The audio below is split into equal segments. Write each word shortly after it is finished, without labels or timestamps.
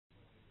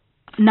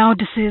Now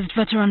deceased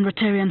veteran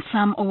Rotarian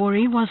Sam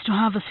Owori was to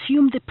have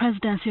assumed the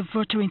presidency of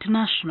Rotary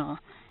International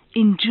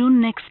in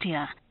June next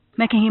year,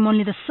 making him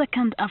only the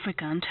second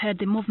African to head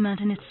the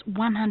movement in its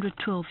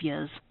 112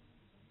 years.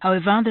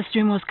 However, this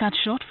dream was cut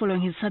short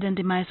following his sudden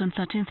demise on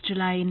 13th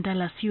July in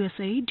Dallas,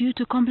 USA due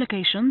to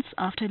complications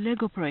after a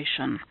leg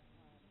operation.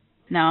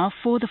 Now,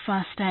 for the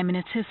first time in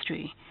its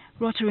history,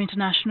 Rotary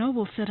International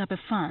will set up a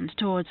fund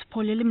towards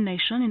polio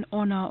elimination in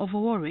honor of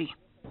Owori.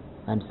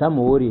 And Sam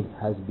Owori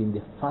has been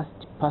the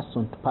first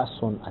person to pass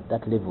on at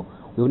that level.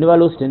 We've never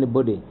lost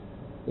anybody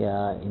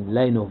in the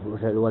line of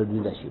world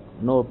leadership.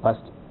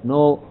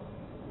 No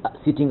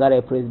sitting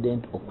RI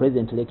president or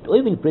president-elect or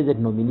even president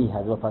nominee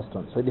has ever passed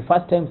on. So the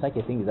first time such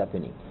a thing is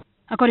happening.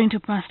 According to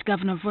past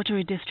Governor of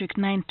Rotary District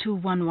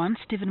 9211,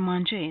 Stephen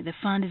Mwanje, the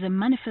fund is a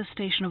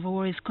manifestation of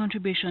Owori's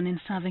contribution in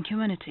serving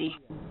humanity.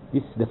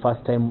 This is the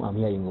first time I'm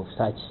hearing of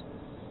such.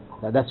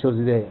 That shows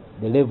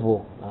the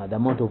level, the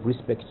amount of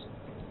respect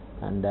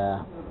and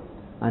the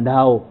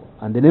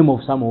name of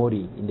Sam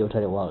Owori in the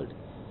Rotary world.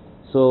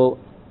 So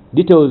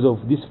details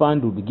of this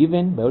fund will be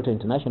given by Rotary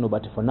International,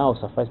 but for now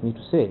suffice me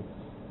to say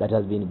that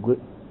has been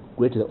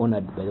greatly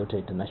honored by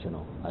Rotary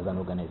International as an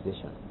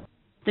organization.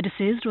 The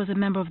deceased was a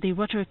member of the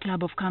Rotary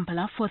Club of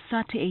Kampala for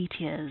 38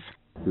 years.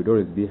 He would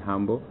always be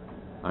humble,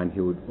 and he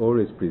would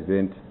always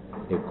present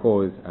a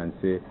cause and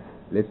say,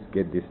 let's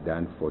get this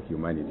done for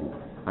humanity.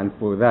 And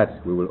for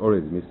that, we will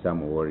always miss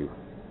Sam Owori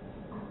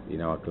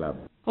in our club.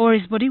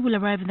 Owori's body will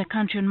arrive in the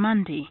country on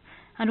Monday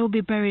and will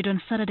be buried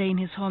on Saturday in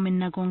his home in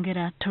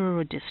Nagongera,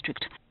 Tororo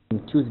district. On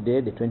Tuesday,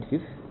 the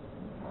 25th,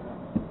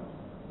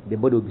 the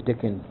body will be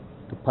taken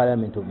to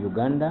Parliament of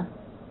Uganda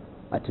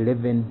at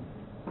 11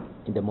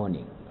 in the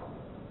morning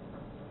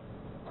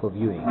for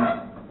viewing,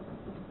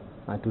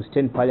 and to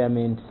stay in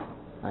Parliament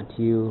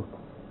until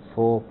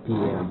 4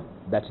 p.m.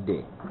 that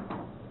day.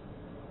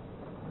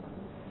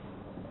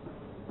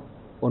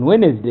 On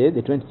Wednesday,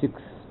 the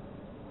 26th,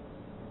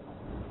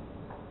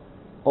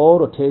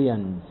 all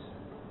Rotarians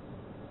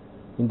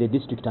in the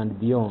district and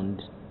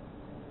beyond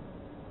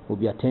will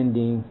be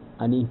attending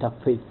an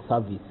interfaith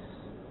service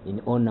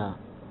in honor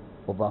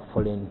of our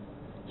fallen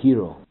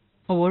hero.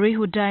 Owori,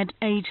 who died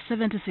aged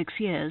 76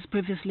 years,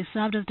 previously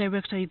served as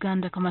Director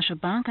Uganda Commercial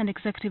Bank and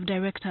Executive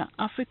Director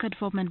Africa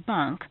Development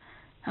Bank,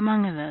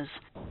 among others.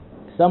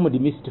 Sam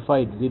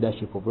demystified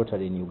leadership of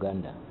Rotary in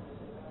Uganda.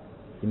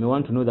 You may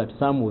want to know that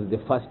Sam was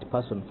the first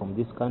person from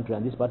this country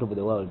and this part of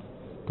the world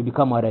to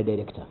become RI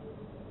Director.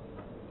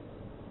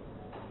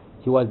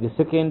 He was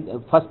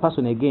the first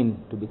person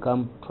again to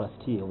become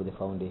trustee of the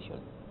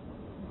foundation,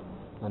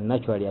 and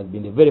naturally has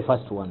been the very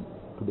first one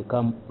to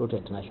become Rotary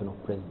International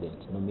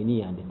President,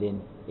 nominee and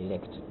then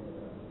elect.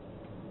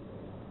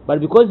 But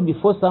because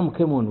before Sam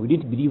came on, we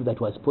didn't believe that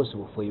was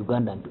possible for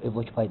Ugandan to ever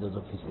occupy those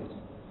offices.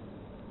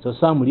 So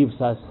Sam leaves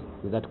us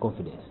with that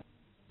confidence.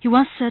 He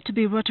was said to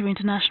be Rotary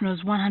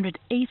International's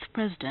 108th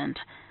president,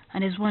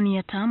 and his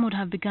one-year term would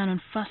have begun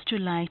on 1st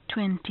July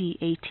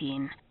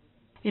 2018.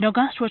 In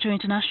August, Rotary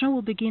International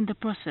will begin the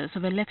process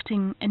of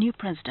electing a new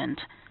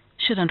president.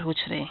 Shidan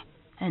Hochre,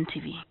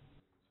 NTV.